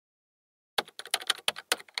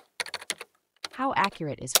How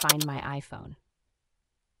accurate is Find My iPhone?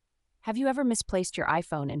 Have you ever misplaced your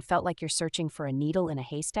iPhone and felt like you're searching for a needle in a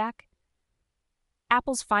haystack?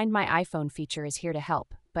 Apple's Find My iPhone feature is here to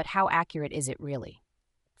help, but how accurate is it really?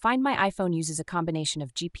 Find My iPhone uses a combination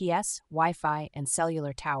of GPS, Wi-Fi, and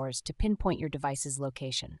cellular towers to pinpoint your device's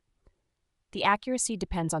location. The accuracy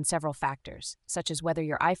depends on several factors, such as whether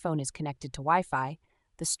your iPhone is connected to Wi-Fi,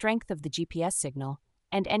 the strength of the GPS signal,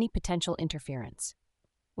 and any potential interference.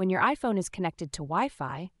 When your iPhone is connected to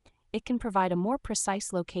Wi-Fi, it can provide a more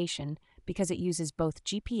precise location because it uses both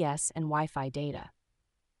GPS and Wi-Fi data.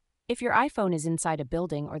 If your iPhone is inside a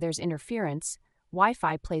building or there's interference,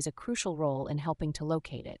 Wi-Fi plays a crucial role in helping to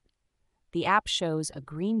locate it. The app shows a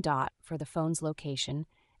green dot for the phone's location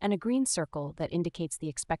and a green circle that indicates the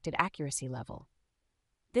expected accuracy level.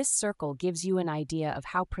 This circle gives you an idea of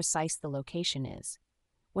how precise the location is.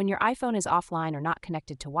 When your iPhone is offline or not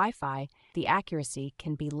connected to Wi-Fi, the accuracy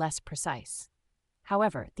can be less precise.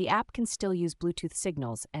 However, the app can still use Bluetooth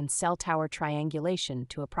signals and cell tower triangulation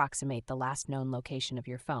to approximate the last known location of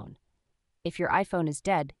your phone. If your iPhone is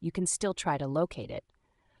dead, you can still try to locate it.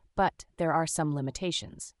 But there are some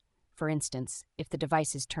limitations. For instance, if the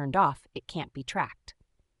device is turned off, it can't be tracked.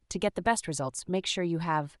 To get the best results, make sure you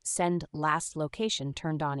have Send Last Location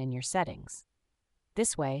turned on in your settings.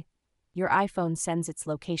 This way, your iPhone sends its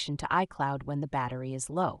location to iCloud when the battery is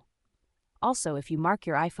low. Also, if you mark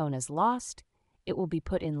your iPhone as lost, it will be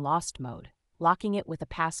put in lost mode, locking it with a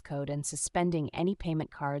passcode and suspending any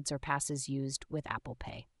payment cards or passes used with Apple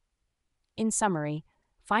Pay. In summary,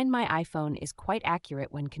 Find My iPhone is quite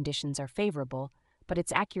accurate when conditions are favorable, but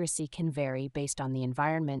its accuracy can vary based on the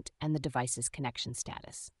environment and the device's connection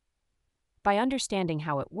status. By understanding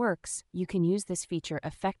how it works, you can use this feature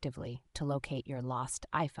effectively to locate your lost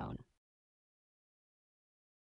iPhone.